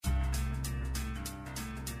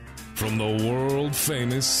From the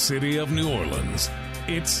world-famous city of New Orleans,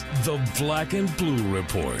 it's the Black and Blue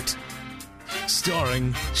Report.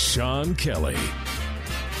 Starring Sean Kelly,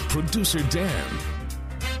 producer Dan,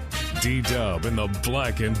 D-Dub and the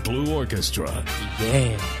Black and Blue Orchestra.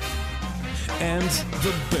 Yeah. And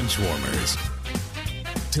the Benchwarmers.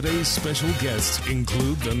 Today's special guests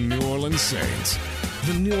include the New Orleans Saints,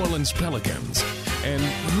 the New Orleans Pelicans, and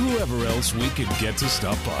whoever else we could get to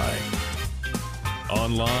stop by.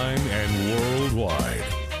 Online and worldwide,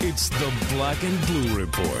 it's the Black and Blue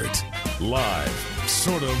Report. Live,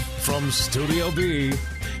 sort of, from Studio B,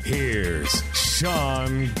 here's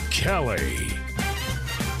Sean Kelly.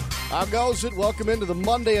 How goes it? Welcome into the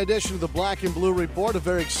Monday edition of the Black and Blue Report. A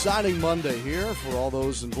very exciting Monday here for all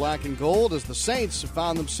those in black and gold as the Saints have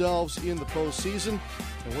found themselves in the postseason.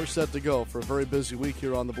 And we're set to go for a very busy week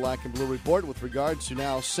here on the Black and Blue Report with regards to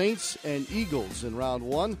now Saints and Eagles in round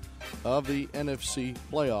one of the NFC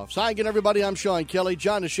playoffs. Hi again, everybody. I'm Sean Kelly.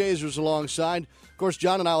 John DeShazer's alongside. Of course,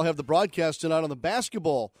 John and I will have the broadcast tonight on the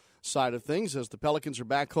basketball side of things as the Pelicans are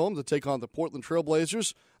back home to take on the Portland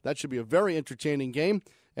Trailblazers. That should be a very entertaining game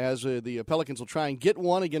as the Pelicans will try and get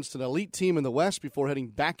one against an elite team in the West before heading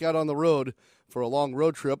back out on the road for a long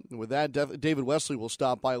road trip. And with that, David Wesley will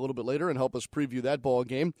stop by a little bit later and help us preview that ball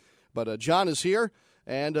game. But John is here,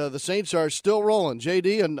 and the Saints are still rolling.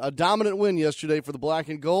 JD, a dominant win yesterday for the Black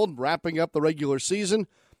and Gold, wrapping up the regular season,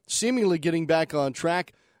 seemingly getting back on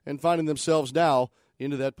track and finding themselves now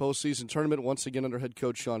into that postseason tournament once again under head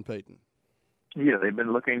coach Sean Payton. Yeah, they've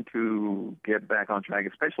been looking to get back on track,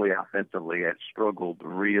 especially offensively. Had struggled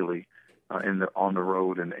really on the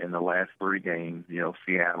road in the last three games. You know,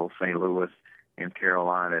 Seattle, St. Louis, and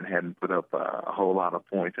Carolina, and hadn't put up a whole lot of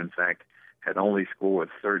points. In fact, had only scored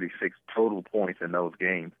 36 total points in those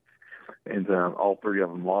games, and all three of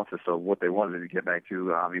them losses. So what they wanted to get back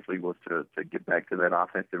to, obviously, was to get back to that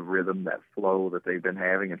offensive rhythm, that flow that they've been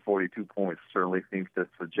having. And 42 points certainly seems to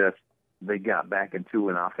suggest they got back into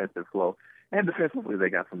an offensive flow. And defensively, they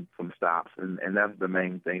got some stops, and that's the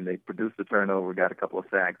main thing. They produced a turnover, got a couple of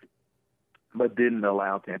sacks, but didn't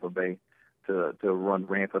allow Tampa Bay to run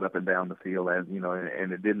rampant up and down the field. As you know,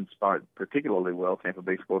 and it didn't start particularly well. Tampa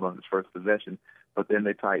Bay scored on its first possession, but then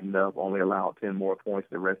they tightened up, only allowed 10 more points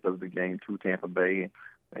the rest of the game to Tampa Bay.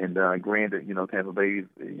 And granted, you know, Tampa Bay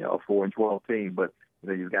is a 4-12 team, but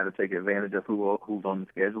you've got to take advantage of who's on the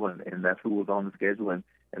schedule, and that's who was on the schedule.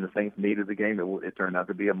 And the Saints needed the game. It turned out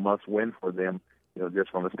to be a must-win for them,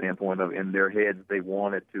 just from the standpoint of in their heads, they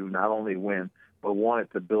wanted to not only win, but wanted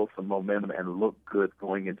to build some momentum and look good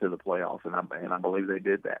going into the playoffs, and I believe they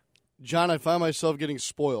did that. John, I find myself getting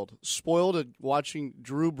spoiled at watching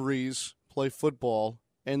Drew Brees play football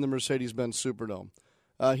in the Mercedes-Benz Superdome.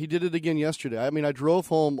 He did it again yesterday. I mean, I drove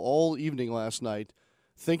home all evening last night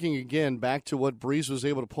thinking again back to what Brees was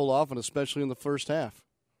able to pull off, and especially in the first half.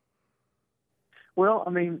 Well, I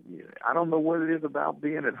mean, I don't know what it is about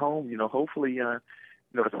being at home. Hopefully,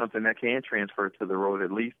 it's something that can transfer to the road,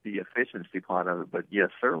 at least the efficiency part of it. But, yes,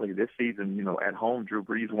 certainly this season, at home, Drew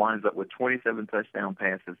Brees winds up with 27 touchdown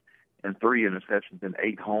passes and 3 interceptions in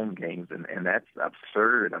 8 home games, and that's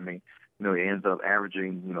absurd. I mean, he ends up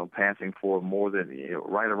averaging, passing for more than,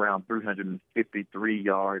 right around 353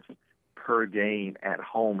 yards per game at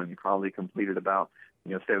home, and he probably completed about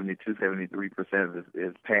 72-73% of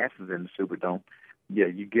his passes in the Superdome. Yeah,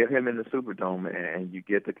 you get him in the Superdome, and you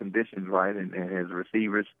get the conditions right, and his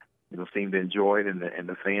receivers, seem to enjoy it, and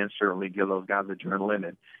the fans certainly give those guys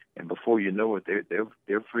adrenaline, and before you know it,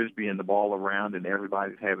 they're frisbeeing the ball around, and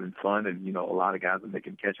everybody's having fun, and a lot of guys are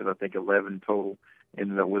making catches. I think 11 total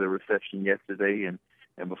ended up with a reception yesterday,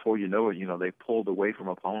 and before you know it, they pulled away from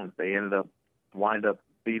opponents. They wind up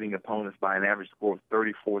beating opponents by an average score of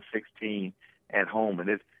 34-16 at home. And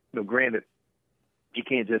it's, granted, you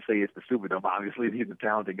can't just say it's the Superdome. Obviously, these are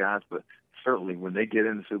talented guys, but certainly when they get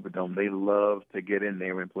in the Superdome, they love to get in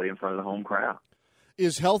there and play in front of the home crowd.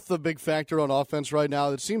 Is health a big factor on offense right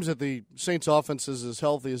now? It seems that the Saints' offense is as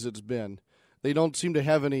healthy as it's been. They don't seem to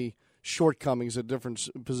have any shortcomings at different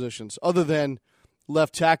positions, other than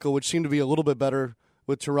left tackle, which seemed to be a little bit better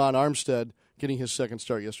with Teron Armstead getting his second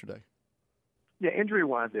start yesterday. Yeah,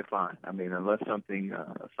 injury-wise, they're fine. I mean, unless something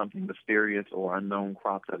mysterious or unknown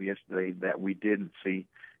crops up yesterday that we didn't see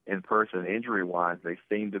in person, injury-wise, they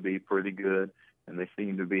seem to be pretty good, and they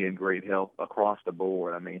seem to be in great health across the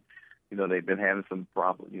board. I mean, they've been having some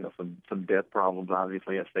problems, some depth problems,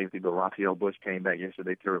 obviously, at safety, but Raphael Bush came back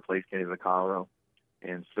yesterday to replace Kenny Vaccaro,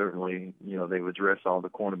 and certainly, they've addressed all the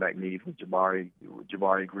cornerback needs with Jabari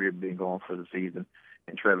Greer being gone for the season,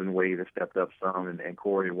 and Trevin Wade has stepped up some, and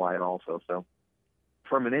Corey White also, so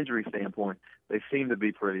from an injury standpoint, they seem to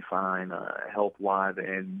be pretty fine health-wise,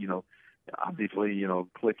 and obviously,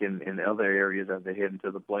 clicking in other areas as they head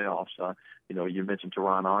into the playoffs. You mentioned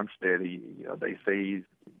Teron Armstead. They say he's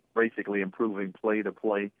basically improving play to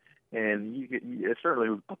play, and it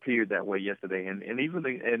certainly appeared that way yesterday. And even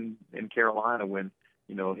in Carolina, when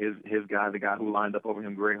his guy, the guy who lined up over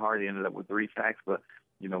him, Greg Hardy, ended up with 3 sacks. But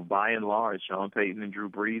by and large, Sean Payton and Drew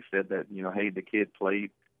Brees said that hey, the kid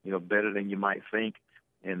played better than you might think,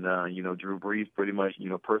 and Drew Brees pretty much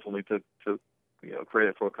personally took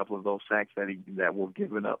credit for a couple of those sacks that were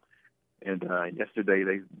given up. And yesterday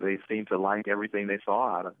they seemed to like everything they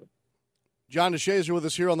saw out of it. John DeShazier with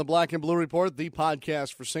us here on the Black and Blue Report, the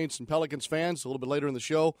podcast for Saints and Pelicans fans. A little bit later in the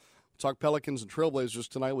show, we'll talk Pelicans and Trailblazers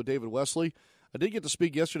tonight with David Wesley. I did get to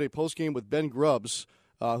speak yesterday postgame with Ben Grubbs,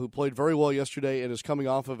 who played very well yesterday and is coming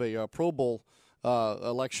off of a Pro Bowl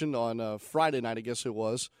election on Friday night, I guess it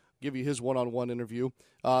was. Give you his one-on-one interview.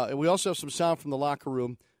 And we also have some sound from the locker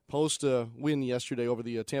room post-win yesterday over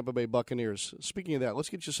the Tampa Bay Buccaneers. Speaking of that, let's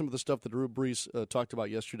get you some of the stuff that Drew Brees talked about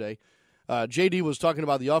yesterday. JD was talking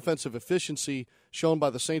about the offensive efficiency shown by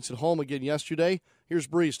the Saints at home again yesterday. Here's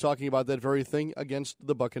Brees talking about that very thing against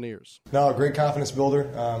the Buccaneers. No, great confidence builder.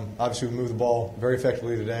 Obviously, we moved the ball very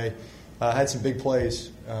effectively today. Had some big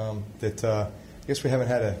plays that I guess we haven't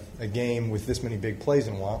had a game with this many big plays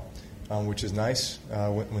in a while, which is nice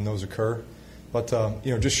when those occur. But,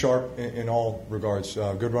 just sharp in all regards.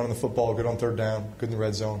 Good run on the football, good on third down, good in the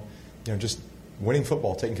red zone. Just winning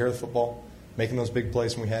football, taking care of the football, making those big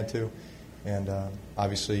plays when we had to, and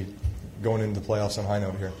obviously going into the playoffs on a high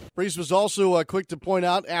note here. Brees was also quick to point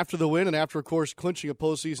out after the win and after, of course, clinching a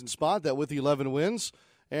postseason spot that with the 11 wins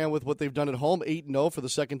and with what they've done at home, 8-0 for the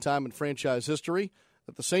second time in franchise history,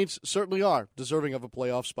 that the Saints certainly are deserving of a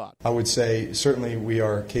playoff spot. I would say certainly we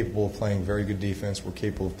are capable of playing very good defense. We're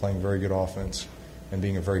capable of playing very good offense and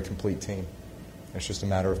being a very complete team. It's just a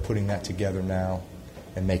matter of putting that together now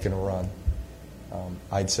and making a run.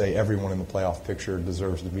 I'd say everyone in the playoff picture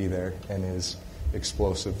deserves to be there and is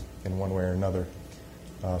explosive in one way or another.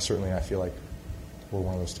 Certainly I feel like we're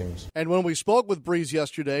one of those teams. And when we spoke with Brees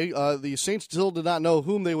yesterday, the Saints still did not know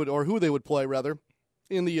who they would play,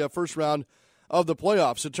 in the first round of the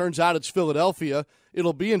playoffs. It turns out it's Philadelphia.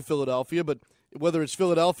 It'll be in Philadelphia, but whether it's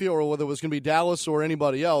Philadelphia or whether it was going to be Dallas or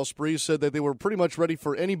anybody else, Brees said that they were pretty much ready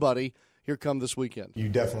for anybody here come this weekend. You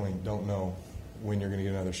definitely don't know when you're going to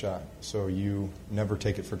get another shot. So you never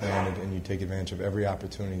take it for granted, and you take advantage of every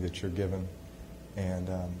opportunity that you're given. And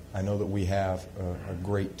I know that we have a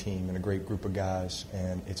great team and a great group of guys,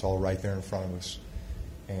 and it's all right there in front of us.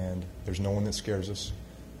 And there's no one that scares us.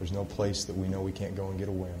 There's no place that we know we can't go and get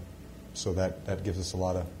a win. So that gives us a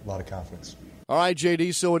lot of confidence. All right,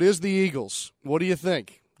 JD, so it is the Eagles. What do you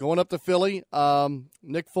think? Going up to Philly,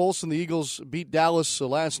 Nick Foles and the Eagles beat Dallas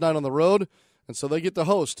last night on the road, and so they get to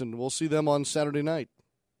host, and we'll see them on Saturday night.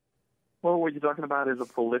 Well, what you're talking about is a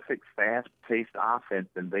prolific, fast-paced offense,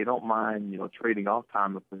 and they don't mind, trading off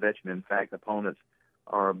time of possession. In fact, opponents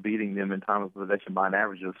are beating them in time of possession by an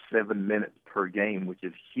average of 7 minutes per game, which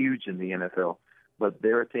is huge in the NFL. But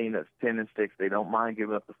they're a team that's 10-6. They don't mind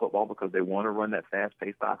giving up the football because they want to run that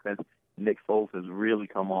fast-paced offense. Nick Foles has really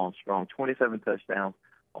come on strong. 27 touchdowns,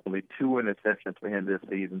 only 2 interceptions for him this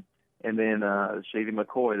season. And then Shady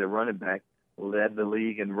McCoy, the running back, led the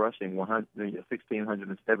league in rushing,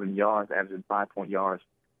 1,607 yards, averaging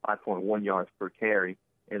 5.1 yards per carry.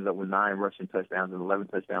 Ended up with 9 rushing touchdowns and 11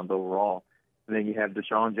 touchdowns overall. And then you have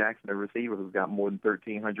Deshaun Jackson, a receiver, who's got more than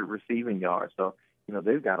 1,300 receiving yards. So,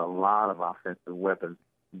 they've got a lot of offensive weapons.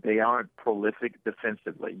 They aren't prolific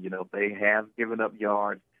defensively. They have given up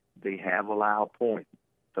yards. They have allowed points.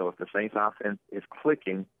 So if the Saints offense is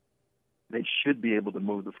clicking, they should be able to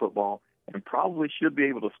move the football and probably should be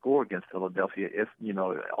able to score against Philadelphia if,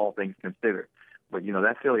 all things considered. But,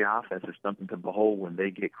 that Philly offense is something to behold. When they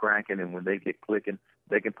get cracking and when they get clicking,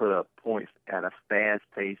 they can put up points at a fast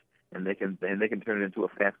pace, and they can turn it into a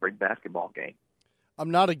fast break basketball game. I'm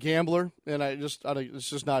not a gambler, and it's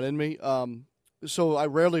just not in me. So I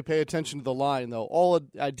rarely pay attention to the line, though.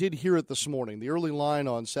 I did hear it this morning. The early line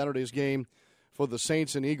on Saturday's game for the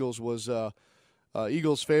Saints and Eagles was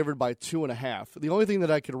Eagles favored by 2.5. The only thing that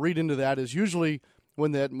I could read into that is usually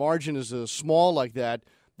when that margin is small like that,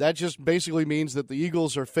 that just basically means that the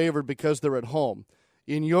Eagles are favored because they're at home.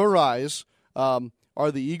 In your eyes, are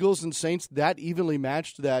the Eagles and Saints that evenly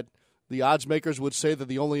matched that the odds makers would say that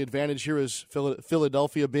the only advantage here is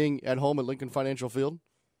Philadelphia being at home at Lincoln Financial Field?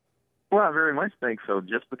 Well, I very much think so,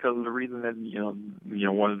 just because of the reason that,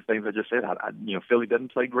 one of the things I just said, Philly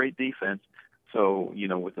doesn't play great defense. So,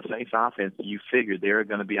 with the Saints offense, you figure there are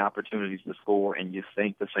going to be opportunities to score, and you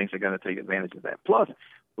think the Saints are going to take advantage of that. Plus,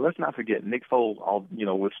 let's not forget Nick Foles,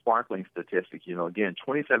 with sparkling statistics. Again,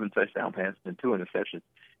 27 touchdown passes and 2 interceptions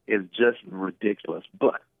is just ridiculous.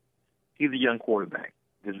 But he's a young quarterback.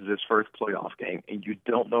 This is his first playoff game, and you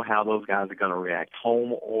don't know how those guys are going to react,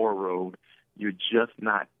 home or road. You're just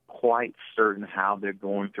not quite certain how they're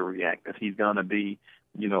going to react. If he's going to be,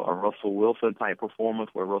 a Russell Wilson type performance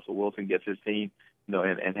where Russell Wilson gets his team,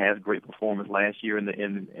 and has great performance last year in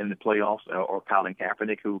the playoffs, or Colin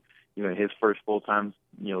Kaepernick, who, in his first full-time,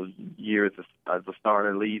 year as a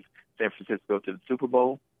starter leads San Francisco to the Super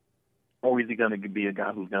Bowl, or is he going to be a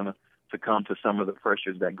guy who's going to succumb to some of the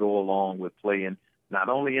pressures that go along with playing not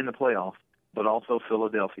only in the playoffs, but also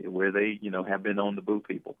Philadelphia, where they, have been known to boo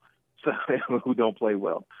people who don't play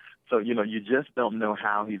well. So, you just don't know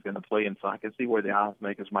how he's going to play. And so I can see where the odds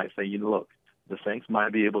makers might say, look, the Saints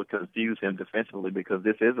might be able to confuse him defensively, because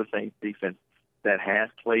this is a Saints defense that has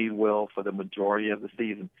played well for the majority of the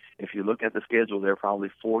season. If you look at the schedule, there are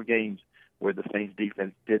probably 4 games where the Saints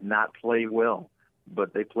defense did not play well,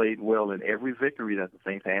 but they played well in every victory that the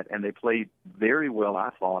Saints had, and they played very well,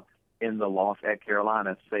 I thought, in the loss at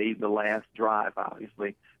Carolina, save the last drive,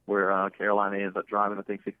 obviously, where Carolina ends up driving, I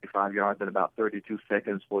think, 65 yards in about 32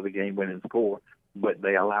 seconds for the game-winning score. But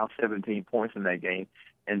they allow 17 points in that game.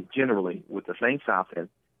 And generally, with the Saints offense,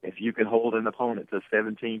 if you can hold an opponent to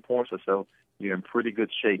 17 points or so, you're in pretty good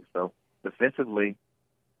shape. So defensively,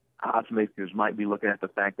 odds makers might be looking at the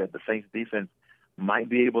fact that the Saints defense might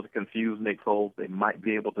be able to confuse Nick Foles. They might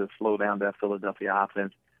be able to slow down that Philadelphia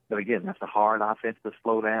offense. But again, that's a hard offense to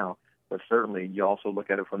slow down. But certainly, you also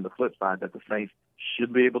look at it from the flip side that the Saints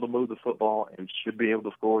should be able to move the football and should be able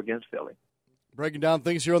to score against Philly. Breaking down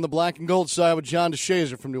things here on the Black and Gold side with John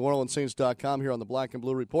DeShazer from NewOrleansSaints.com here on the Black and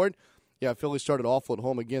Blue Report. Yeah, Philly started awful at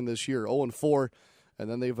home again this year, 0-4, and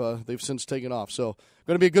then they've since taken off. So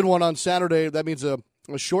going to be a good one on Saturday. That means a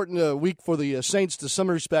shortened week for the Saints to some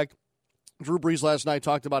respect. Drew Brees last night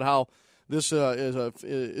talked about how this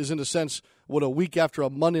is in a sense what a week after a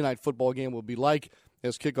Monday Night Football game will be like,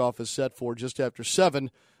 as kickoff is set for just after 7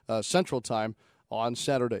 Central Time on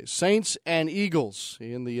Saturday. Saints and Eagles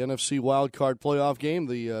in the NFC wildcard playoff game,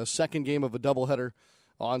 the second game of a doubleheader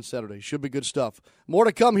on Saturday. Should be good stuff. More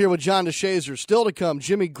to come here with John DeShazer. Still to come,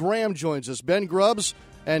 Jimmy Graham joins us, Ben Grubbs,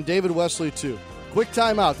 and David Wesley too. Quick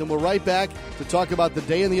timeout, then we're right back to talk about the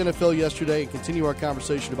day in the NFL yesterday and continue our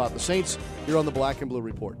conversation about the Saints here on the Black and Blue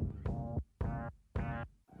Report.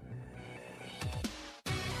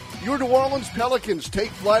 Your New Orleans Pelicans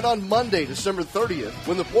take flight on Monday, December 30th,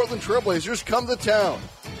 when the Portland Trailblazers come to town.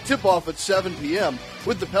 Tip-off at 7 p.m.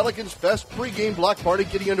 with the Pelicans' best pregame block party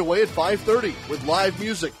getting underway at 5:30 with live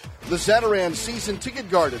music, the Zatarain Season Ticket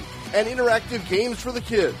Garden, and interactive games for the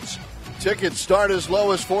kids. Tickets start as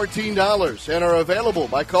low as $14 and are available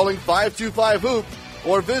by calling 525-HOOP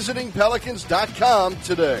or visiting Pelicans.com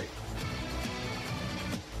today.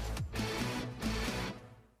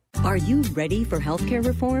 Are you ready for healthcare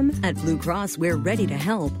reform? At Blue Cross, we're ready to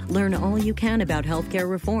help. Learn all you can about healthcare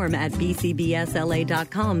reform at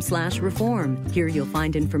bcbsla.com/reform. Here you'll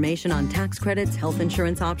find information on tax credits, health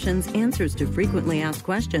insurance options, answers to frequently asked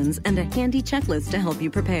questions, and a handy checklist to help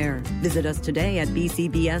you prepare. Visit us today at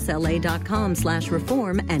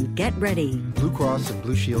bcbsla.com/reform and get ready. Blue Cross and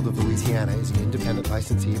Blue Shield of Louisiana is an independent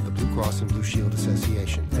licensee of the Blue Cross and Blue Shield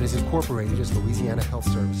Association and is incorporated as Louisiana Health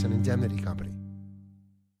Service and Indemnity Company.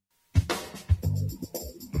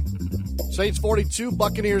 Saints 42,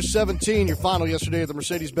 Buccaneers 17. Your final yesterday at the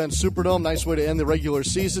Mercedes-Benz Superdome. Nice way to end the regular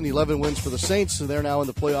season. 11 wins for the Saints, and they're now in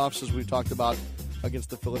the playoffs, as we talked about, against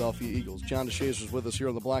the Philadelphia Eagles. John DeShazer is with us here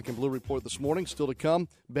on the Black and Blue Report this morning. Still to come,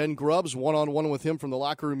 Ben Grubbs, one-on-one with him from the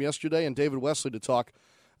locker room yesterday, and David Wesley to talk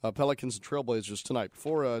Pelicans and Trailblazers tonight.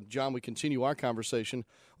 Before, John, we continue our conversation,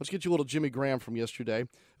 let's get you a little Jimmy Graham from yesterday.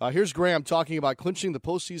 Here's Graham talking about clinching the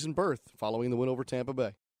postseason berth following the win over Tampa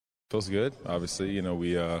Bay. Feels good. Obviously,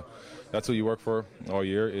 we that's what you work for all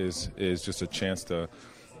year is just a chance to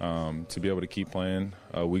be able to keep playing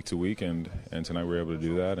week to week, and tonight we're able to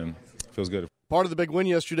do that, and it feels good. Part of the big win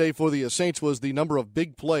yesterday for the Saints was the number of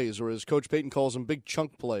big plays, or as Coach Payton calls them, big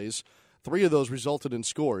chunk plays. 3 of those resulted in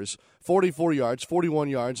scores, 44 yards, 41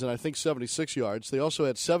 yards, and I think 76 yards. They also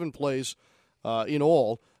had 7 plays in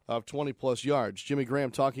all of 20-plus yards. Jimmy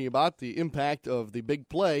Graham talking about the impact of the big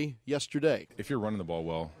play yesterday. If you're running the ball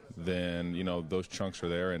well, then those chunks are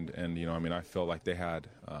there, and I felt like they had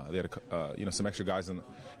some extra guys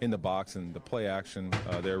in the box, and the play action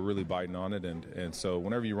they're really biting on it, and so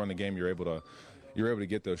whenever you run the game, you're able to you're able to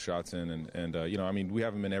get those shots in. And you know, I mean, we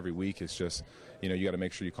have them in every week. It's just, you know, you got to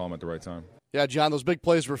make sure you call them at the right time. Yeah, John, those big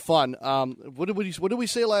plays were fun. What did we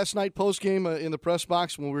say last night post-game in the press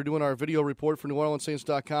box when we were doing our video report for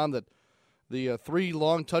NewOrleansSaints.com that the 3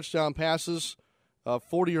 long touchdown passes,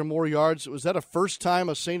 40 or more yards, was that a first time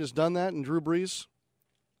a Saint has done that in Drew Brees?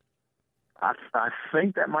 I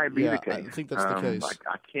think that might be the case. I think that's the case.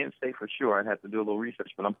 I can't say for sure. I'd have to do a little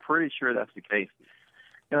research, but I'm pretty sure that's the case.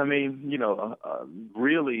 And I mean, you know,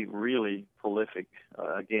 really, really prolific.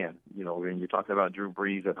 Again, you know, when you're talking about Drew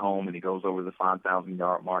Brees at home and he goes over the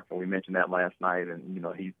 5,000-yard mark, and we mentioned that last night, and, you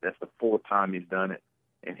know, that's the 4th time he's done it.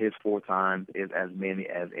 And his 4 times is as many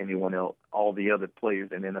as anyone else. All the other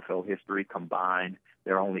players in NFL history combined,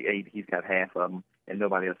 there are only 8. He's got half of them, and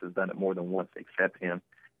nobody else has done it more than once except him.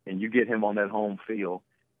 And you get him on that home field,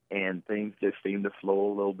 and things just seem to flow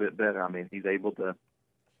a little bit better. I mean, he's able to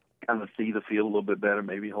kind of see the field a little bit better,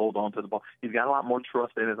 maybe hold on to the ball. He's got a lot more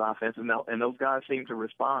trust in his offense, and those guys seem to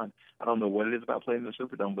respond. I don't know what it is about playing in the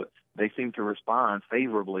Superdome, but they seem to respond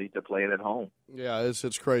favorably to playing at home. Yeah,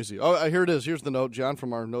 it's crazy. Oh, here it is. Here's the note, John,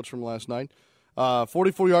 from our notes from last night.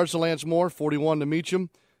 44 yards to Lance Moore, 41 to Meacham,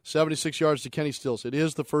 76 yards to Kenny Stills. It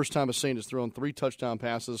is the first time a Saint has thrown 3 touchdown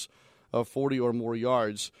passes of 40 or more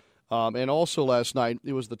yards. And also last night,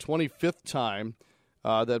 it was the 25th time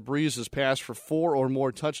that Brees has passed for 4 or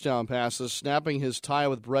more touchdown passes, snapping his tie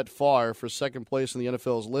with Brett Favre for second place in the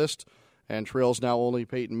NFL's list, and trails now only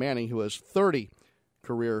Peyton Manning, who has 30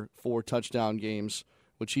 career 4-touchdown games,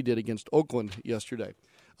 which he did against Oakland yesterday.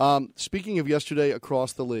 Speaking of yesterday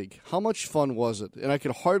across the league, how much fun was it? And I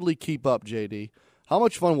could hardly keep up, JD. How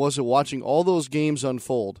much fun was it watching all those games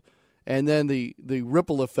unfold, and then the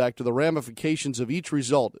ripple effect or the ramifications of each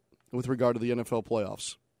result with regard to the NFL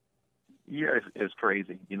playoffs? Yeah, it's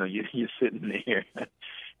crazy. You know, you're sitting there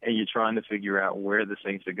and you're trying to figure out where the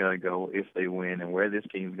Saints are going to go if they win, and where this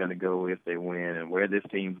team's going to go if they win, and where this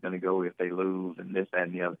team's going to go if they lose, and this, that,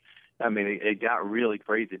 and the other. I mean, it got really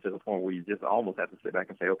crazy to the point where you just almost have to sit back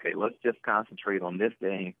and say, okay, let's just concentrate on this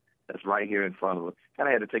game that's right here in front of us. Kind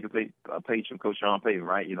of had to take a page from Coach Sean Payton,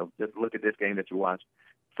 right? You know, just look at this game that you watch.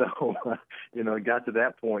 So, you know, it got to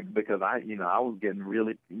that point because I was getting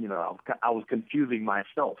really, you know, I was confusing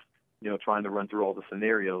myself, you know, trying to run through all the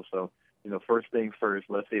scenarios. So, you know, first things first,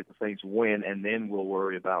 let's see if the Saints win, and then we'll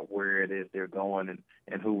worry about where it is they're going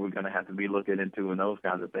and who we're going to have to be looking into and those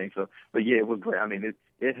kinds of things. So, but yeah, it was great. I mean,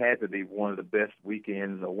 it had to be one of the best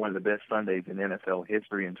weekends or one of the best Sundays in NFL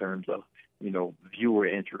history in terms of, you know, viewer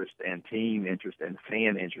interest and team interest and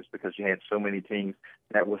fan interest, because you had so many teams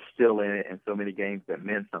that were still in it and so many games that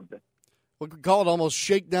meant something. We could call it almost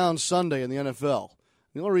Shakedown Sunday in the NFL.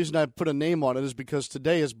 The only reason I put a name on it is because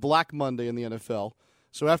today is Black Monday in the NFL.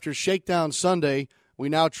 So after Shakedown Sunday, we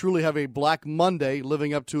now truly have a Black Monday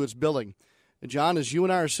living up to its billing. And John, as you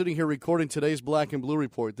and I are sitting here recording today's Black and Blue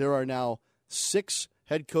Report, there are now 6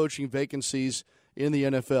 head coaching vacancies in the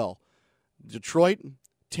NFL. Detroit,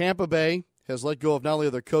 Tampa Bay has let go of not only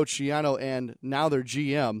their coach, Schiano, and now their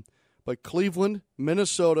GM, but Cleveland,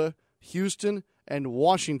 Minnesota, Houston, and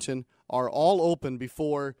Washington are all open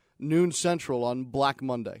before noon Central on Black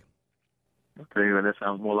Monday. Okay, well, that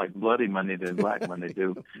sounds more like Bloody Monday than Black Monday,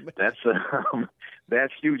 dude. That's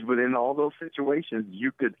huge. But in all those situations,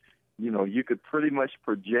 you could pretty much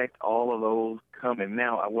project all of those coming.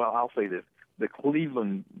 Now, well, I'll say this: the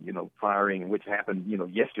Cleveland, you know, firing, which happened, you know,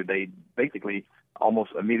 yesterday, basically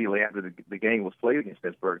almost immediately after the game was played against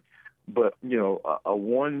Pittsburgh. But you know, a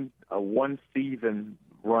one season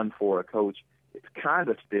run for a coach, it's kind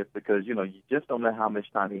of stiff because, you know, you just don't know how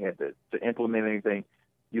much time he had to implement anything.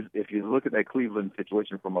 If you look at that Cleveland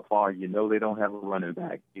situation from afar, you know they don't have a running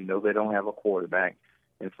back. You know they don't have a quarterback.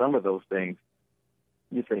 And some of those things,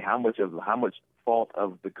 you say how much fault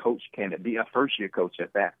of the coach can it be? A first-year coach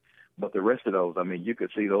at that. But the rest of those, I mean, you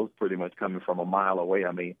could see those pretty much coming from a mile away.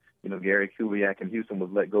 I mean, you know, Gary Kubiak in Houston was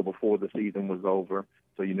let go before the season was over,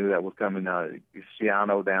 so you knew that was coming.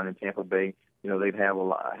 Schiano down in Tampa Bay, you know, they'd had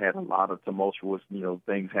a lot of tumultuous, you know,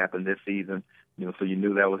 things happen this season. You know, so you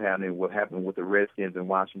knew that was happening. What happened with the Redskins in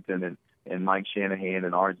Washington and Mike Shanahan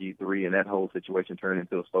and RG3 and that whole situation turned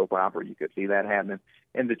into a soap opera. You could see that happening.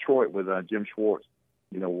 And Detroit with Jim Schwartz,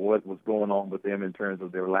 you know, what was going on with them in terms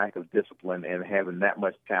of their lack of discipline and having that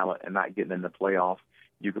much talent and not getting in the playoffs.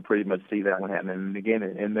 You could pretty much see that one happening. And again,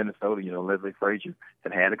 in Minnesota, you know, Leslie Frazier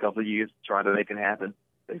had a couple of years to try to make it happen.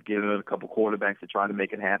 They've given it a couple quarterbacks to try to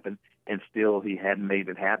make it happen, and still he hadn't made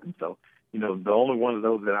it happen. So, you know, the only one of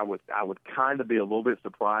those that I would kind of be a little bit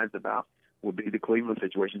surprised about would be the Cleveland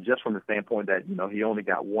situation, just from the standpoint that, you know, he only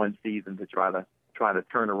got one season to try to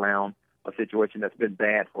turn around a situation that's been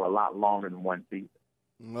bad for a lot longer than one season.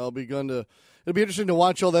 Well, it'll be interesting to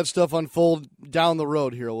watch all that stuff unfold down the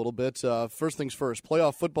road here a little bit. First things first,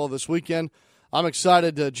 playoff football this weekend. I'm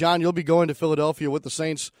excited. John, you'll be going to Philadelphia with the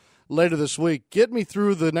Saints later this week. Get me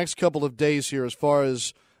through the next couple of days here as far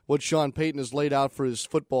as what Sean Payton has laid out for his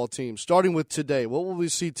football team. Starting with today, what will we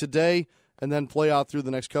see today and then play out through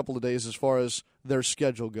the next couple of days as far as their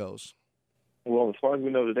schedule goes? Well, as far as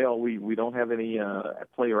we know today, we don't have any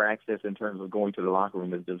player access in terms of going to the locker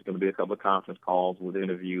room. There's going to be a couple of conference calls with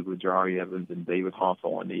interviews with Jari Evans and David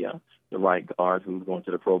Hawthorne, the right guard who's going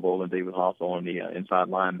to the Pro Bowl, and David Hawthorne, the inside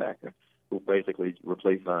linebacker, who basically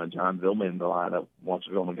replaced John Zillman in the lineup once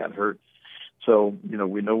Zillman got hurt. So,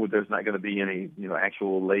 we know there's not going to be any,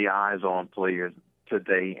 actual lay eyes on players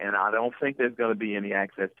today, and I don't think there's going to be any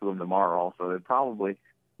access to them tomorrow. So it probably,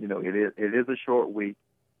 it is a short week.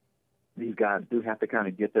 These guys do have to kind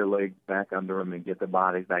of get their legs back under them and get their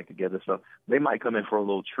bodies back together. So they might come in for a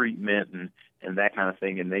little treatment and that kind of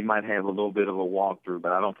thing, and they might have a little bit of a walkthrough,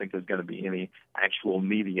 but I don't think there's going to be any actual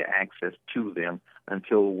media access to them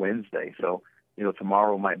until Wednesday. So,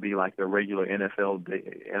 tomorrow might be like the regular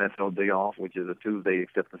NFL day off, which is a Tuesday,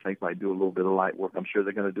 except the Saints might do a little bit of light work. I'm sure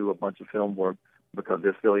they're going to do a bunch of film work because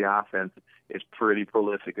this Philly offense is pretty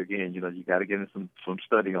prolific. Again, you got to get in some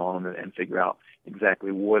study on them and figure out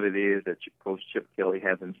exactly what it is that Coach Chip Kelly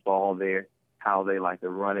has installed there, how they like to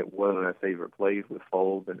run it, what are their favorite plays with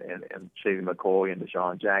Foles and Shady McCoy and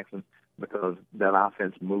Deshaun Jackson, because that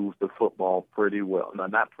offense moves the football pretty well. No,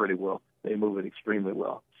 not pretty well. They move it extremely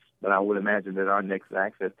well. But I would imagine that our next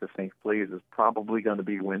access to Saints players is probably going to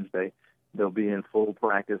be Wednesday. They'll be in full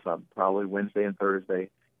practice probably Wednesday and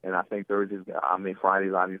Thursday. And I think Friday's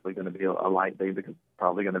obviously going to be a light day because it's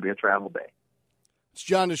probably going to be a travel day. It's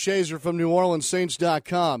John DeShazier from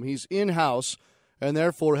NewOrleansSaints.com. He's in-house and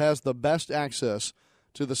therefore has the best access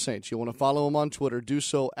to the Saints. You want to follow him on Twitter, do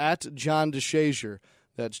so at John DeShazier.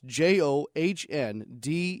 That's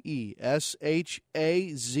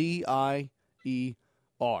JohnDeshazier.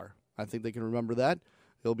 I think they can remember that.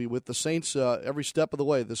 He'll be with the Saints every step of the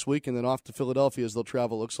way this week and then off to Philadelphia as they'll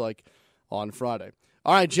travel, looks like, on Friday.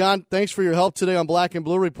 All right, John, thanks for your help today on Black and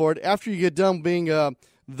Blue Report. After you get done being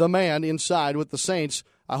the man inside with the Saints,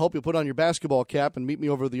 I hope you'll put on your basketball cap and meet me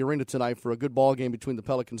over at the arena tonight for a good ball game between the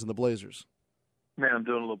Pelicans and the Blazers. Man, I'm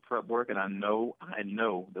doing a little prep work, and I know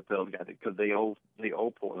the Pelicans got it because they owe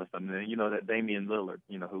Portland something. That Damian Lillard,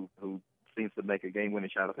 who seems to make a game-winning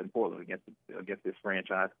shot up in Portland against this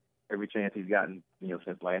franchise every chance he's gotten,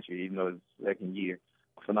 since last year, even though it's his second year.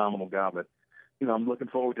 A phenomenal guy, but I'm looking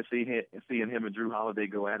forward to seeing him and Drew Holiday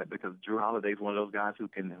go at it because Drew Holiday is one of those guys who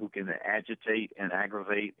can agitate and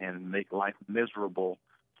aggravate and make life miserable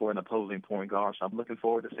for an opposing point guard. So I'm looking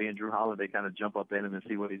forward to seeing Drew Holiday kind of jump up in him and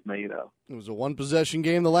see what he's made of. It was a one-possession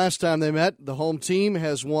game the last time they met. The home team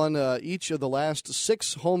has won each of the last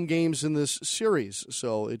 6 home games in this series,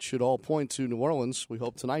 so it should all point to New Orleans. We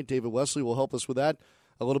hope tonight David Wesley will help us with that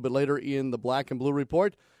a little bit later in the Black and Blue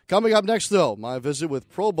Report. Coming up next, though, my visit with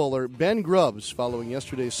Pro Bowler Ben Grubbs following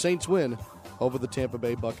yesterday's Saints win over the Tampa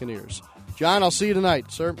Bay Buccaneers. John, I'll see you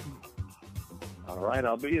tonight, sir. All right,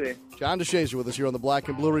 I'll be there. John DeShazier with us here on the Black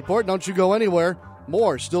and Blue Report. Don't you go anywhere.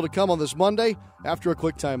 More still to come on this Monday after a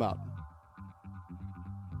quick timeout.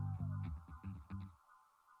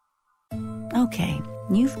 Okay,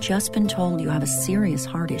 you've just been told you have a serious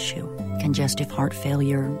heart issue. Congestive heart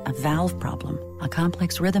failure, a valve problem, a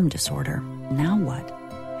complex rhythm disorder. Now what?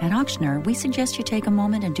 At Ochsner, we suggest you take a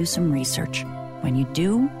moment and do some research. When you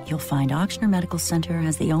do, you'll find Ochsner Medical Center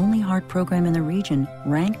has the only heart program in the region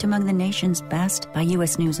ranked among the nation's best by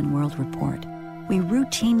U.S. News & World Report. We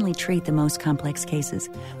routinely treat the most complex cases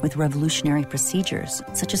with revolutionary procedures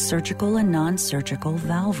such as surgical and non-surgical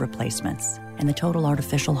valve replacements and the total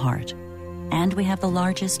artificial heart. And we have the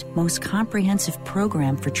largest, most comprehensive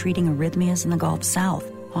program for treating arrhythmias in the Gulf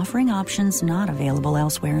South, offering options not available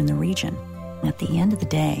elsewhere in the region. At the end of the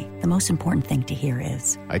day, the most important thing to hear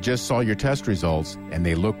is, I just saw your test results, and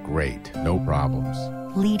they look great. No problems.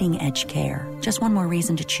 Leading edge care. Just one more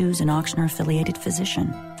reason to choose an Ochsner-affiliated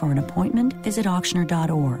physician. For an appointment, visit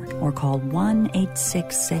Ochsner.org or call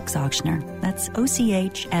 1-866-OCHSNER. That's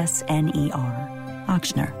OCHSNER.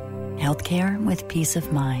 Ochsner. Healthcare with peace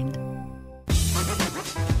of mind.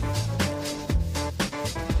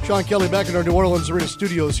 Sean Kelly back in our New Orleans Arena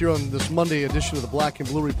studios here on this Monday edition of the Black and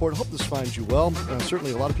Blue Report. Hope this finds you well.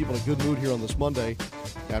 Certainly a lot of people in a good mood here on this Monday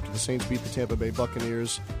after the Saints beat the Tampa Bay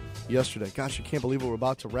Buccaneers yesterday. Gosh, I can't believe we're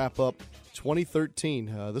about to wrap up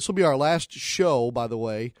 2013. This will be our last show, by the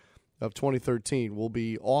way, of 2013. We'll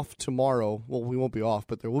be off tomorrow. Well, we won't be off,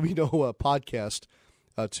 but there will be no podcast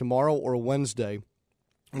tomorrow or Wednesday.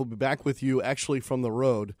 We'll be back with you actually from the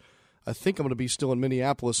road. I think I'm going to be still in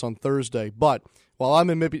Minneapolis on Thursday. But while I'm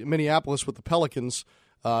in Minneapolis with the Pelicans,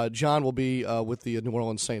 John will be with the New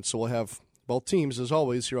Orleans Saints. So we'll have both teams, as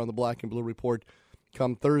always, here on the Black and Blue Report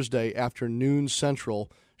come Thursday afternoon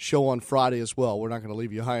Central. Show on Friday as well. We're not going to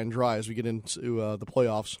leave you high and dry as we get into the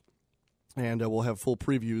playoffs. And we'll have full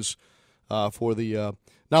previews for the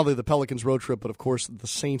not only the Pelicans road trip, but, of course, the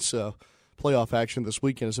Saints playoff action this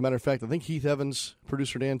weekend. As a matter of fact, I think Heath Evans,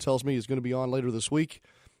 producer Dan tells me, is going to be on later this week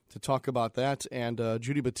to talk about that. And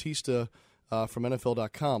Judy Batista from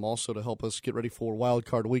NFL.com also to help us get ready for Wild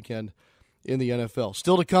Card Weekend in the NFL.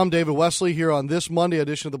 Still to come, David Wesley here on this Monday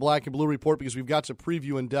edition of the Black and Blue Report, because we've got to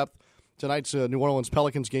preview in depth tonight's New Orleans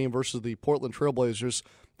Pelicans game versus the Portland Trailblazers.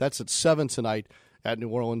 That's at 7 tonight at New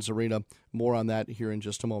Orleans Arena. More on that here in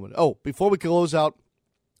just a moment. Oh, before we close out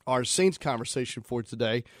our Saints conversation for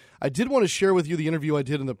today, I did want to share with you the interview I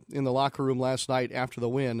did in the locker room last night after the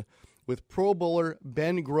win with Pro Bowler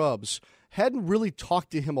Ben Grubbs. Hadn't really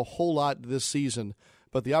talked to him a whole lot this season,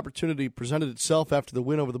 but the opportunity presented itself after the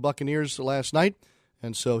win over the Buccaneers last night.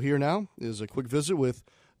 And so here now is a quick visit with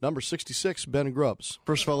number 66, Ben Grubbs.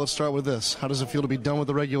 First of all, let's start with this. How does it feel to be done with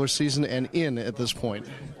the regular season and in at this point?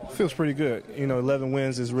 It feels pretty good. 11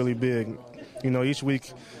 wins is really big. Each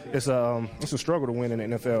week it's a struggle to win in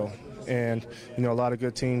the NFL. And, a lot of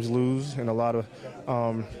good teams lose, and a lot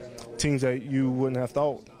of teams that you wouldn't have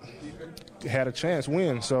thought had a chance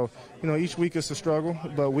win. So, each week it's a struggle,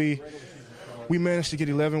 but we managed to get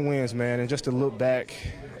 11 wins, man. And just to look back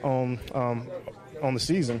on the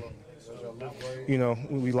season,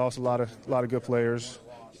 we lost a lot of good players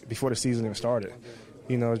before the season even started.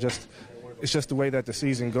 It's just the way that the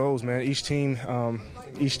season goes, man. Each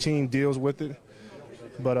team deals with it,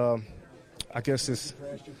 but I guess it's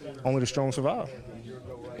only the strong survive.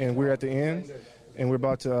 And we're at the end, and we're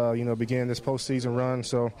about to begin this postseason run.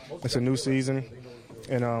 So it's a new season,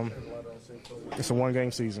 and it's a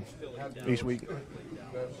one-game season each week.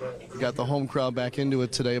 You got the home crowd back into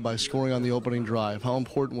it today by scoring on the opening drive. How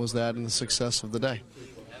important was that in the success of the day?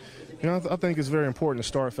 I think it's very important to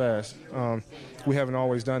start fast. We haven't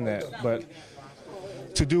always done that, but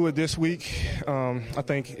to do it this week, I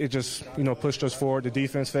think it just pushed us forward. The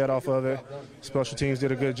defense fed off of it. Special teams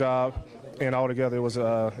did a good job, and altogether it was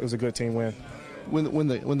a good team win. When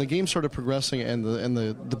the game started progressing and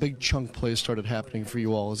the big chunk plays started happening for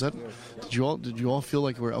you all, did you all feel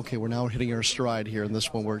like we're now hitting our stride here in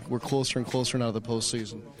this one? We're closer and closer now to the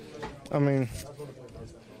postseason. I mean,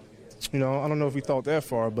 I don't know if we thought that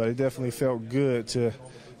far, but it definitely felt good to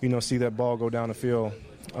see that ball go down the field.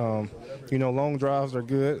 Long drives are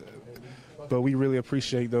good, but we really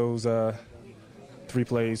appreciate those 3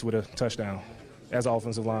 plays with a touchdown as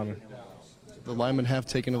offensive linemen. The linemen have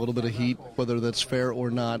taken a little bit of heat, whether that's fair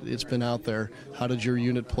or not. It's been out there. How did your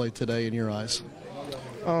unit play today in your eyes?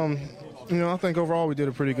 I think overall we did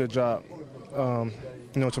a pretty good job.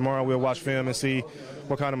 Tomorrow we'll watch film and see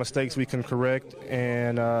what kind of mistakes we can correct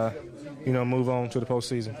and, move on to the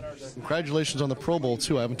postseason. Congratulations on the Pro Bowl,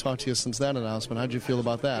 too. I haven't talked to you since that announcement. How did you feel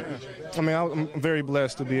about that? I mean, I'm very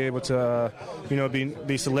blessed to be able to,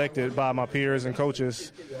 be selected by my peers and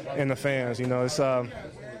coaches and the fans.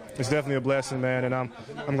 It's definitely a blessing, man, and I'm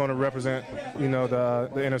going to represent,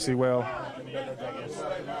 the NFC well.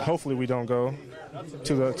 Hopefully we don't go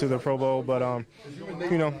to the Pro Bowl, but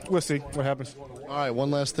we'll see what happens. All right,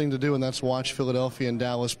 one last thing to do, and that's watch Philadelphia and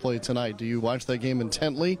Dallas play tonight. Do you watch that game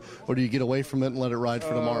intently, or do you get away from it and let it ride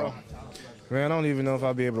for tomorrow? Man, I don't even know if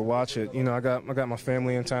I'll be able to watch it. I got my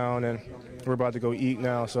family in town, and we're about to go eat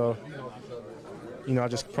now, so I'll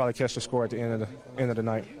just probably catch the score at the end of the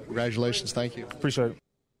night. Congratulations, thank you. Appreciate it.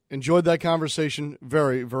 Enjoyed that conversation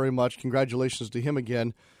very, very much. Congratulations to him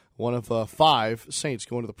again, one of 5 Saints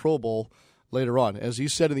going to the Pro Bowl later on. As he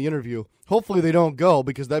said in the interview, hopefully they don't go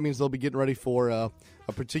because that means they'll be getting ready for a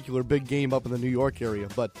particular big game up in the New York area.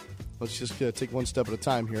 But let's just take one step at a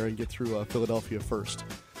time here and get through Philadelphia first.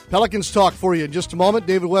 Pelicans talk for you in just a moment.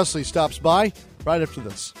 David Wesley stops by right after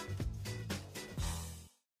this.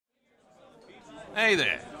 Hey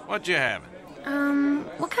there, what you having?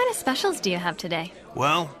 What kind of specials do you have today?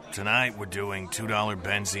 Well, tonight we're doing $2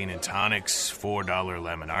 benzene and tonics, $4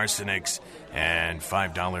 lemon arsenics, and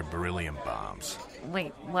 $5 beryllium bombs.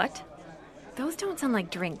 Wait, what? Those don't sound like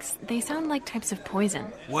drinks. They sound like types of poison.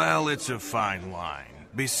 Well, it's a fine line.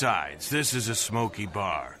 Besides, this is a smoky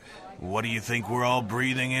bar. What do you think we're all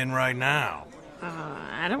breathing in right now?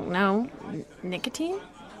 I don't know. Nicotine?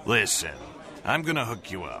 Listen, I'm gonna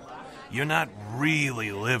hook you up. You're not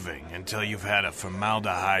really living until you've had a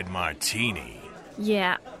formaldehyde martini.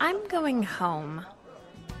 Yeah, I'm going home.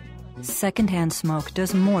 Secondhand smoke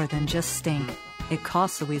does more than just stink. It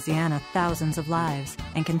costs Louisiana thousands of lives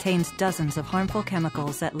and contains dozens of harmful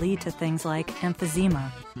chemicals that lead to things like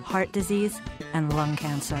emphysema, heart disease, and lung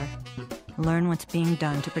cancer. Learn what's being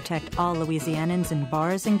done to protect all Louisianans in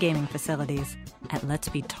bars and gaming facilities at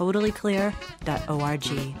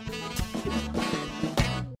letsbetotallyclear.org.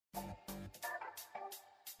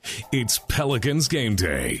 It's Pelicans game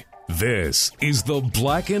day. This is the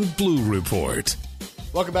Black and Blue Report.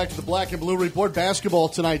 Welcome back to the Black and Blue Report. Basketball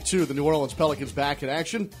tonight, too. The New Orleans Pelicans back in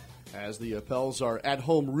action as the Pels are at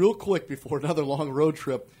home real quick before another long road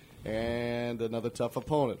trip and another tough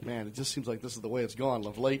opponent. Man, it just seems like this is the way it's gone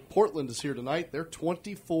of late. Portland is here tonight. They're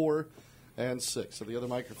 24-6. So the other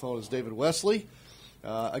microphone is David Wesley.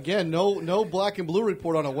 Again, no Black and Blue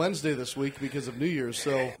Report on a Wednesday this week because of New Year's.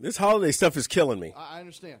 So this holiday stuff is killing me. I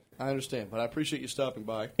understand, but I appreciate you stopping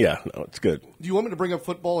by. Yeah, no, it's good. Do you want me to bring up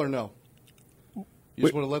football or no? You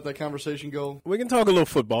just want to let that conversation go? We can talk a little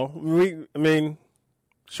football.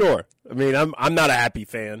 Sure. I'm not a happy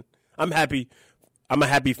fan. I'm a happy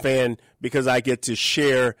fan because I get to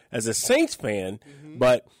share as a Saints fan,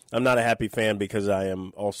 but I'm not a happy fan because I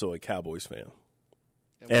am also a Cowboys fan.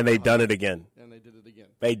 And they've done it again. And they did it again.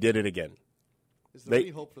 They did it again. Is there any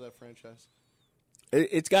hope for that franchise?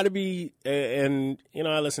 It's got to be, and,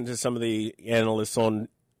 I listen to some of the analysts on,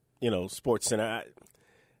 Sports Center.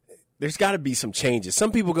 There's got to be some changes.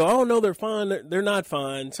 Some people go, oh, no, they're fine. They're not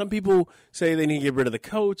fine. Some people say they need to get rid of the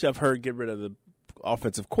coach. I've heard get rid of the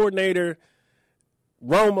offensive coordinator.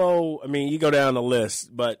 Romo, you go down the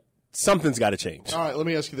list, but something's got to change. All right, let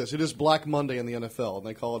me ask you this. It is Black Monday in the NFL, and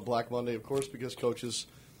they call it Black Monday, of course, because coaches,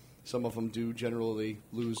 some of them do generally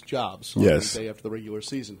lose jobs on the day after the regular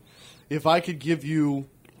season. If I could give you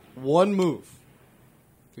one move,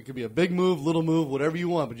 it could be a big move, little move, whatever you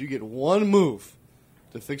want, but you get one move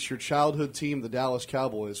to fix your childhood team, the Dallas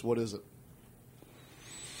Cowboys, what is it?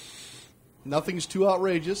 Nothing's too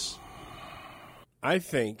outrageous. I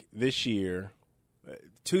think this year,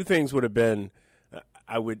 two things would have been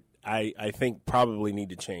I think probably need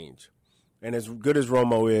to change. And as good as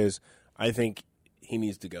Romo is, I think he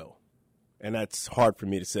needs to go. And that's hard for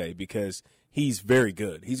me to say because he's very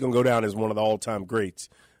good. He's going to go down as one of the all-time greats,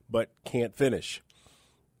 but can't finish.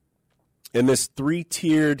 In this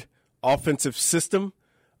three-tiered offensive system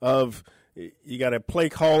of you got a play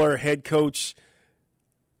caller, head coach,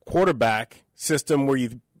 quarterback system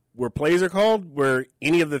where plays are called, where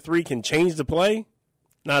any of the three can change the play,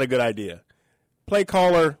 not a good idea. Play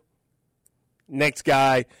caller, next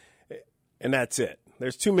guy, and that's it.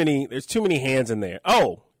 There's too many hands in there.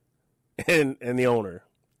 Oh, and the owner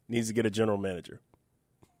needs to get a general manager.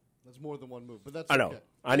 That's more than one move, but that's I know.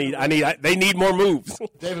 Okay. They need more moves.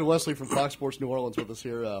 David Wesley from Fox Sports New Orleans with us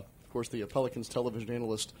here. Of course, the Pelicans television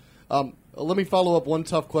analyst. Let me follow up one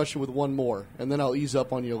tough question with one more, and then I'll ease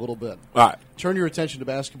up on you a little bit. All right. Turn your attention to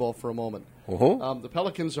basketball for a moment. The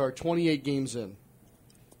Pelicans are 28 games in.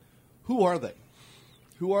 Who are they?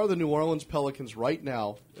 Who are the New Orleans Pelicans right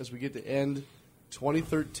now as we get to end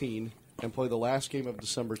 2013 and play the last game of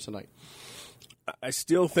December tonight? I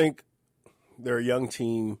still think they're a young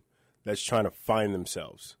team that's trying to find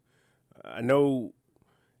themselves. I know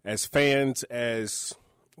as fans, as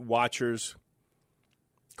watchers,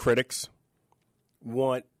 critics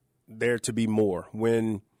want there to be more.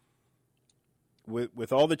 When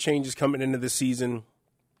with all the changes coming into the season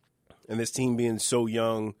and this team being so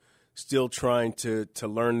young, still trying to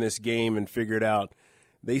learn this game and figure it out,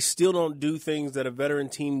 they still don't do things that a veteran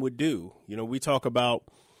team would do. We talk about,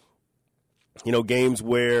 games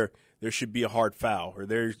where there should be a hard foul or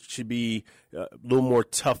there should be a little more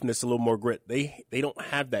toughness, a little more grit. They don't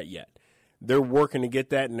have that yet. They're working to get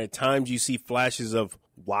that, and at times you see flashes of,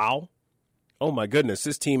 wow, oh my goodness,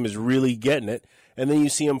 this team is really getting it. And then you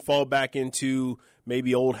see them fall back into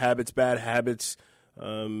maybe old habits, bad habits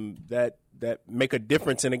that make a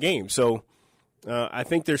difference in a game. So I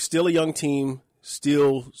think they're still a young team,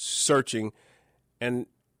 still searching. And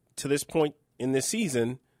to this point in this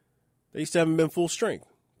season, they still haven't been full strength.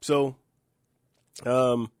 So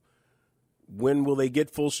when will they get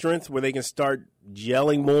full strength where they can start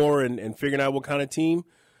gelling more and figuring out what kind of team?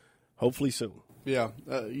 Hopefully soon. Yeah,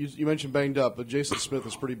 you mentioned banged up, but Jason Smith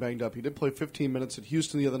is pretty banged up. He did play 15 minutes at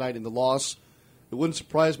Houston the other night in the loss. It wouldn't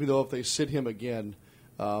surprise me, though, if they sit him again.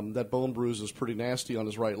 That bone bruise is pretty nasty on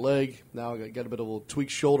his right leg. Now got a bit of a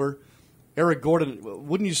tweaked shoulder. Eric Gordon,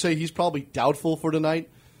 wouldn't you say he's probably doubtful for tonight?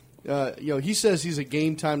 He says he's a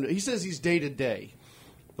game time. He says he's day to day.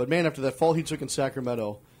 But man, after that fall he took in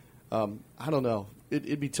Sacramento, I don't know.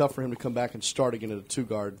 It'd be tough for him to come back and start again at a two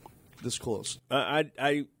guard this close.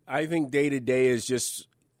 I think day to day is just.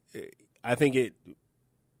 I think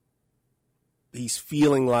he's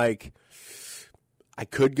feeling like I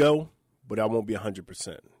could go, but I won't be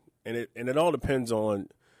 100%. And it all depends on,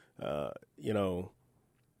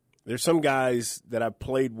 there's some guys that I've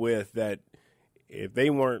played with that if they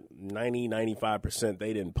weren't 90-95%,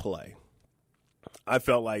 they didn't play. I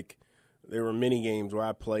felt like there were many games where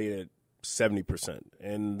I played at 70%,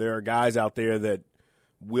 and there are guys out there that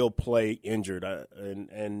will play injured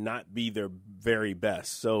and not be their very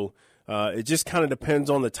best. So it just kind of depends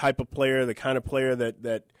on the type of player, the kind of player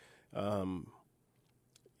that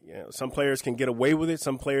some players can get away with it.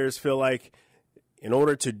 Some players feel like in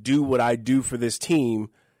order to do what I do for this team,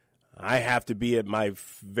 I have to be at my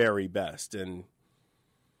very best. And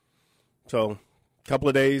so a couple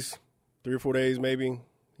of days, 3 or 4 days maybe,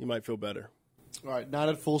 you might feel better. All right, not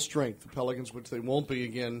at full strength, the Pelicans, which they won't be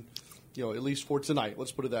again, at least for tonight.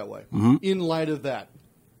 Let's put it that way. Mm-hmm. In light of that,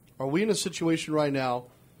 are we in a situation right now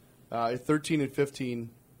at 13 and 15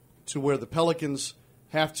 to where the Pelicans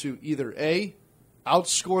have to either, A,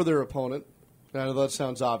 outscore their opponent, I know that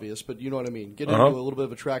sounds obvious, but you know what I mean, get into a little bit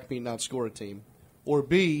of a track meet and outscore a team, or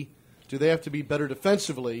B, do they have to be better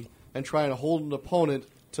defensively and try and hold an opponent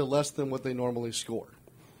to less than what they normally score?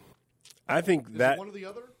 I think Is that it one or the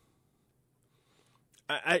other?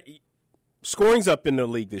 Scoring's up in the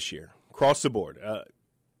league this year, across the board.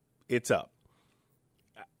 It's up.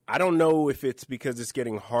 I don't know if it's because it's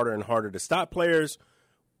getting harder and harder to stop players,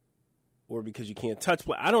 or because you can't touch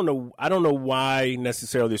play. I don't know why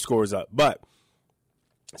necessarily the score is up, but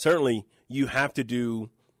certainly you have to do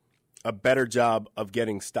a better job of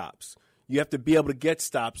getting stops. You have to be able to get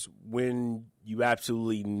stops when you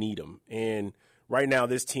absolutely need them. And right now,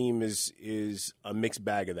 this team is a mixed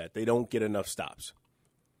bag of that. They don't get enough stops.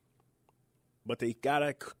 But they got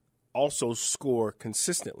to also score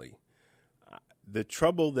consistently. The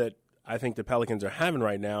trouble that I think the Pelicans are having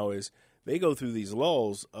right now is they go through these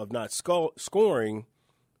lulls of not scoring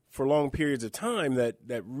for long periods of time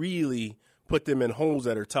that really put them in holes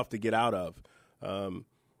that are tough to get out of. And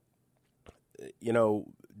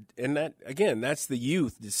that, again, that's the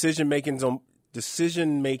youth. Decision making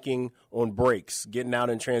on breaks, getting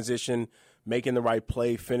out in transition, making the right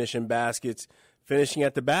play, finishing baskets. Finishing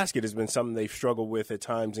at the basket has been something they've struggled with at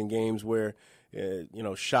times in games where,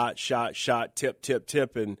 shot,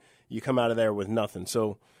 tip, and you come out of there with nothing.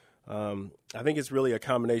 So I think it's really a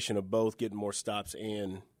combination of both, getting more stops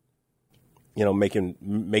and,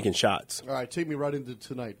 making shots. All right, take me right into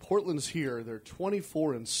tonight. Portland's here. They're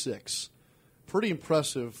 24-6. Pretty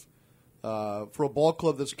impressive for a ball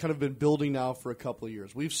club that's kind of been building now for a couple of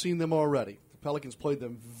years. We've seen them already. The Pelicans played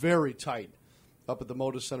them very tight up at the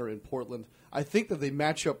Moda Center in Portland. I think that they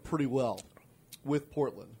match up pretty well with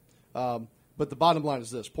Portland. But the bottom line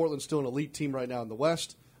is this. Portland's still an elite team right now in the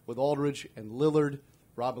West with Aldridge and Lillard.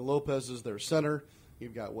 Robin Lopez is their center.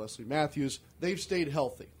 You've got Wesley Matthews. They've stayed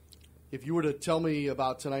healthy. If you were to tell me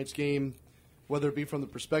about tonight's game, whether it be from the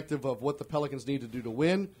perspective of what the Pelicans need to do to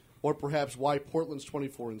win or perhaps why Portland's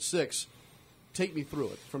 24-6, take me through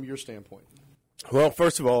it from your standpoint. Well,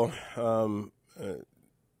 first of all,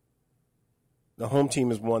 the home team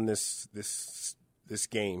has won this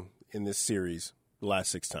game in this series the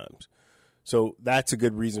last 6 times. So that's a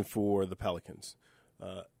good reason for the Pelicans.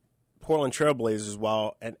 Portland Trailblazers,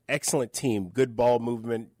 while an excellent team, good ball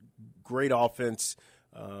movement, great offense,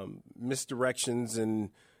 misdirections and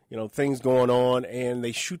things going on, and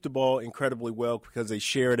they shoot the ball incredibly well because they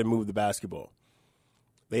share it and move the basketball.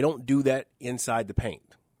 They don't do that inside the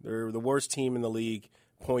paint. They're the worst team in the league,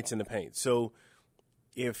 points in the paint. So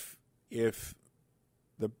if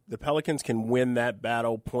the Pelicans can win that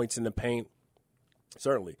battle, points in the paint,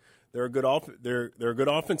 certainly. They're a good they're a good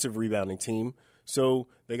offensive rebounding team, so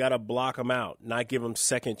they got to block them out, not give them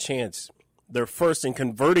second chance. They're first in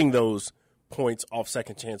converting those points off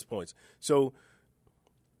second chance points. So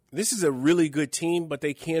this is a really good team, but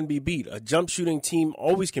they can be beat. A jump shooting team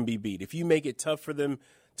always can be beat. If you make it tough for them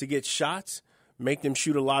to get shots, make them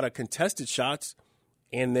shoot a lot of contested shots,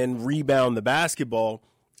 and then rebound the basketball,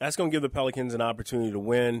 that's going to give the Pelicans an opportunity to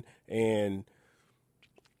win. And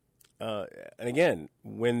again,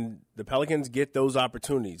 when the Pelicans get those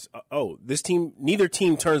opportunities, neither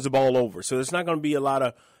team turns the ball over. So there's not going to be a lot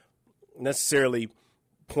of necessarily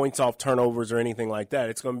points off turnovers or anything like that.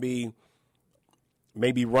 It's going to be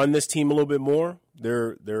maybe run this team a little bit more.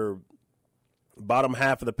 They're bottom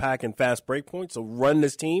half of the pack in fast break points. So run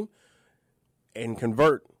this team and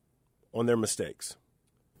convert on their mistakes.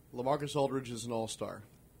 LaMarcus Aldridge is an all-star.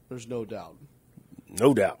 There's no doubt.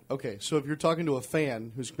 No doubt. Okay, so if you're talking to a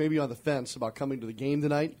fan who's maybe on the fence about coming to the game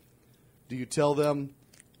tonight, do you tell them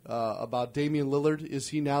about Damian Lillard? Is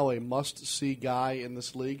he now a must-see guy in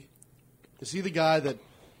this league? Is he the guy that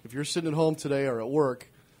if you're sitting at home today or at work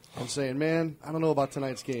and saying, man, I don't know about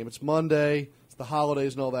tonight's game. It's Monday, it's the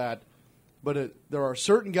holidays and all that. But there are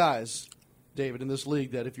certain guys, David, in this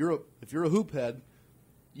league that if you're a hoop head,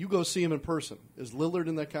 you go see him in person. Is Lillard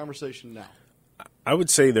in that conversation now? I would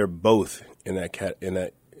say they're both in that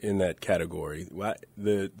category.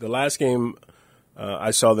 The last game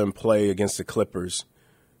I saw them play against the Clippers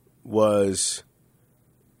was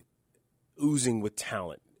oozing with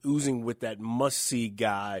talent, oozing with that must-see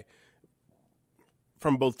guy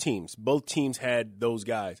from both teams. Both teams had those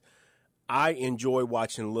guys. I enjoy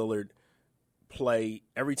watching Lillard play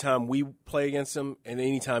every time we play against him and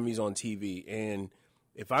anytime he's on TV. And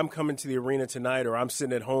if I'm coming to the arena tonight or I'm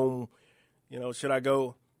sitting at home, should I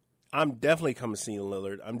go? I'm definitely coming to see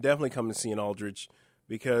Lillard. I'm definitely coming to see Aldridge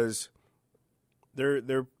because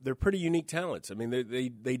they're pretty unique talents. I mean,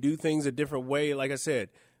 they do things a different way. Like I said,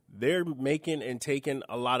 they're making and taking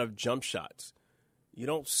a lot of jump shots. You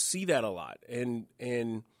don't see that a lot. And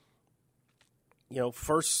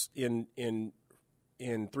first in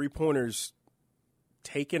three-pointers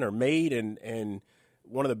taken or made and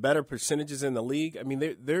one of the better percentages in the league. I mean,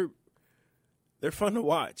 they're fun to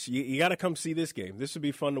watch. You got to come see this game. This would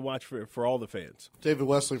be fun to watch for all the fans. David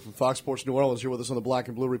Wesley from Fox Sports New Orleans here with us on the Black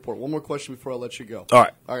and Blue Report. One more question before I let you go. All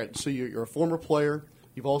right. So you're a former player.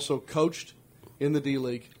 You've also coached in the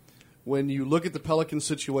D-League. When you look at the Pelicans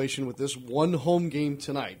situation with this one home game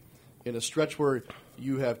tonight, in a stretch where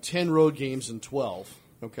you have 10 road games and 12,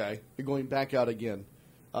 okay, you're going back out again.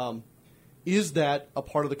 Is that a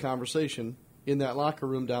part of the conversation in that locker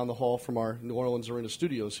room down the hall from our New Orleans Arena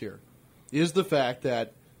studios here? Is the fact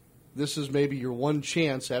that this is maybe your one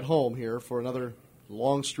chance at home here for another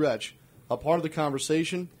long stretch a part of the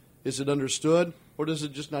conversation? Is it understood, or does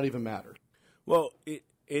it just not even matter? Well,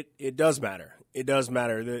 it does matter. It does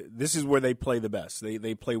matter. This is where they play the best.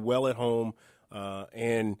 They play well at home,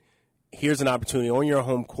 and here's an opportunity on your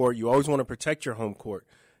home court. You always want to protect your home court.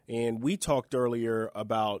 And we talked earlier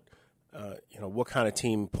about what kind of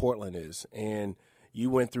team Portland is, and you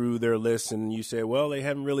went through their list and you said, well, they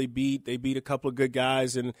haven't really they beat a couple of good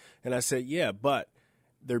guys. And I said, yeah, but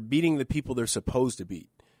they're beating the people they're supposed to beat.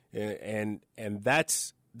 And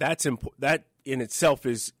that's important. That in itself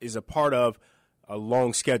is a part of a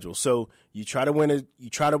long schedule. So you try to you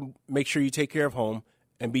try to make sure you take care of home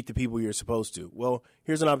and beat the people you're supposed to. Well,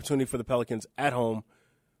 here's an opportunity for the Pelicans at home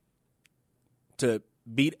to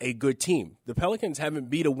beat a good team. The Pelicans haven't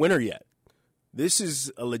beat a winner yet. This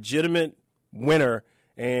is a legitimate winner,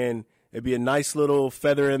 and it'd be a nice little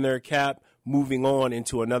feather in their cap moving on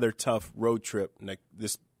into another tough road trip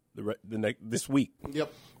this week.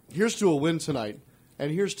 Yep. Here's to a win tonight,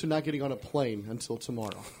 and here's to not getting on a plane until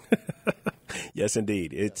tomorrow. Yes,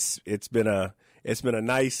 indeed. It's been a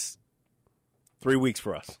nice 3 weeks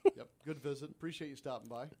for us. Yep. Good visit. Appreciate you stopping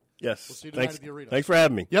by. Yes. We'll see you tonight at the arena. Thanks for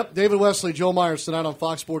having me. Yep. David Wesley, Joe Myers tonight on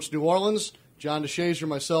Fox Sports New Orleans. John DeShazier,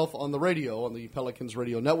 myself on the radio on the Pelicans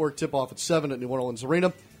Radio Network. Tip-off at 7 at New Orleans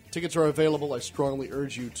Arena. Tickets are available. I strongly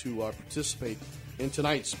urge you to participate in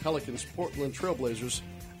tonight's Pelicans-Portland Trailblazers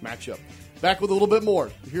matchup. Back with a little bit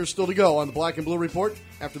more. Here's still to go on the Black and Blue Report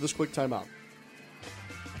after this quick timeout.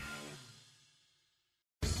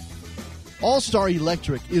 All-Star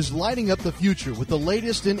Electric is lighting up the future with the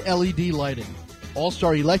latest in LED lighting.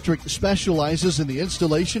 All-Star Electric specializes in the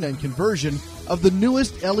installation and conversion of the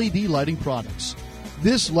newest LED lighting products.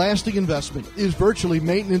 This lasting investment is virtually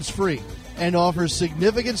maintenance-free and offers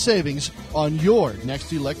significant savings on your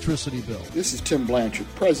next electricity bill. This is Tim Blanchard,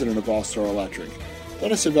 president of All-Star Electric.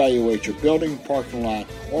 Let us evaluate your building, parking lot,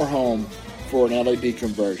 or home for an LED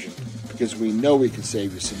conversion because we know we can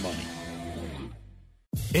save you some money.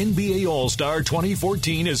 NBA All-Star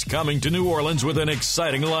 2014 is coming to New Orleans with an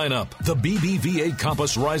exciting lineup. The BBVA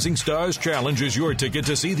Compass Rising Stars Challenge is your ticket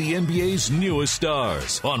to see the NBA's newest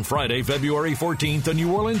stars. On Friday, February 14th, the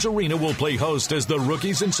New Orleans Arena will play host as the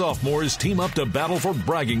rookies and sophomores team up to battle for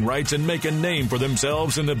bragging rights and make a name for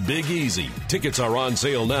themselves in the Big Easy. Tickets are on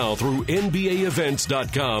sale now through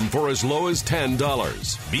NBAEvents.com for as low as $10.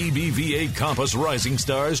 BBVA Compass Rising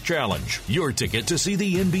Stars Challenge, your ticket to see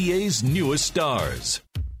the NBA's newest stars.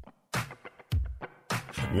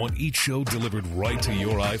 Want each show delivered right to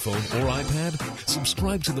your iPhone or iPad?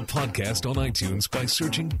 Subscribe to the podcast on iTunes by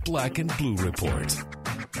searching Black and Blue Report.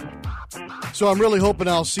 So I'm really hoping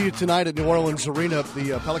I'll see you tonight at New Orleans Arena.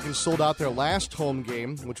 The Pelicans sold out their last home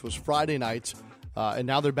game, which was Friday night, and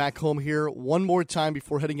now they're back home here one more time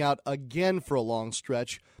before heading out again for a long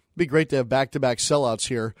stretch. It'd be great to have back-to-back sellouts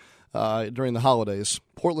here during the holidays.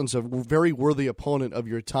 Portland's a very worthy opponent of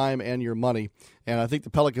your time and your money, and I think the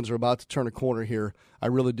Pelicans are about to turn a corner here. I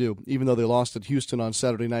really do, even though they lost at Houston on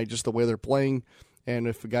Saturday night, just the way they're playing And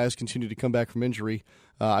if the guys continue to come back from injury,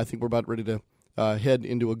 I think we're about ready to head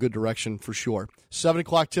into a good direction for sure. 7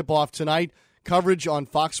 o'clock tip-off tonight. Coverage on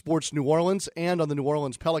Fox Sports New Orleans and on the New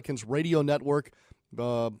Orleans Pelicans radio network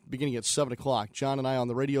beginning at 7 o'clock. John and I on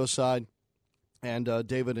the radio side, and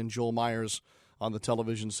David and Joel Myers on the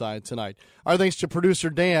television side tonight. Our thanks to producer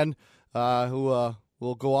Dan, who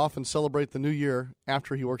will go off and celebrate the new year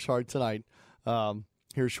after he works hard tonight.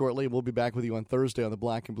 Here shortly. We'll be back with you on Thursday on the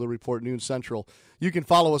Black and Blue Report, noon Central. You can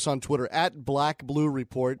follow us on Twitter at Black Blue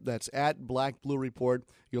Report. That's at Black Blue Report.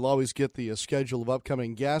 You'll always get the schedule of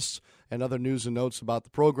upcoming guests and other news and notes about the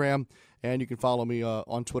program. And you can follow me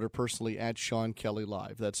on Twitter personally at Sean Kelly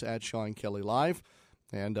Live. That's at Sean Kelly Live.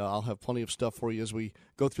 And I'll have plenty of stuff for you as we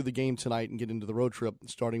go through the game tonight and get into the road trip,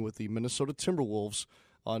 starting with the Minnesota Timberwolves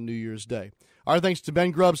on New Year's Day. Our thanks to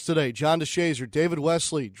Ben Grubbs today, John DeShazer, David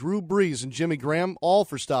Wesley, Drew Brees, and Jimmy Graham, all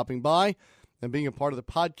for stopping by and being a part of the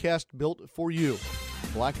podcast built for you.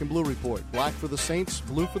 Black and Blue Report. Black for the Saints,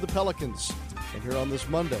 blue for the Pelicans. And here on this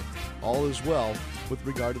Monday, all is well with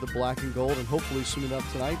regard to the black and gold, and hopefully soon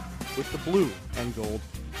enough tonight with the blue and gold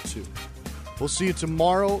too. We'll see you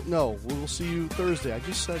tomorrow. No, we'll see you Thursday. I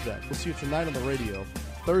just said that. We'll see you tonight on the radio,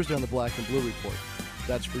 Thursday on the Black and Blue Report.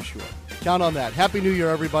 That's for sure. Count on that. Happy New Year,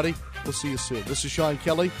 everybody. We'll see you soon. This is Sean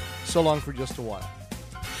Kelly. So long for just a while.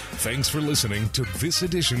 Thanks for listening to this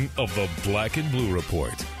edition of the Black and Blue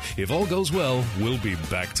Report. If all goes well, we'll be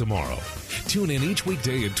back tomorrow. Tune in each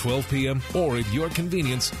weekday at 12 p.m. or at your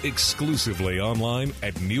convenience exclusively online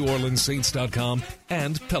at NewOrleansSaints.com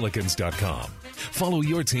and Pelicans.com. Follow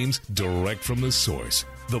your teams direct from the source,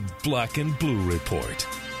 the Black and Blue Report.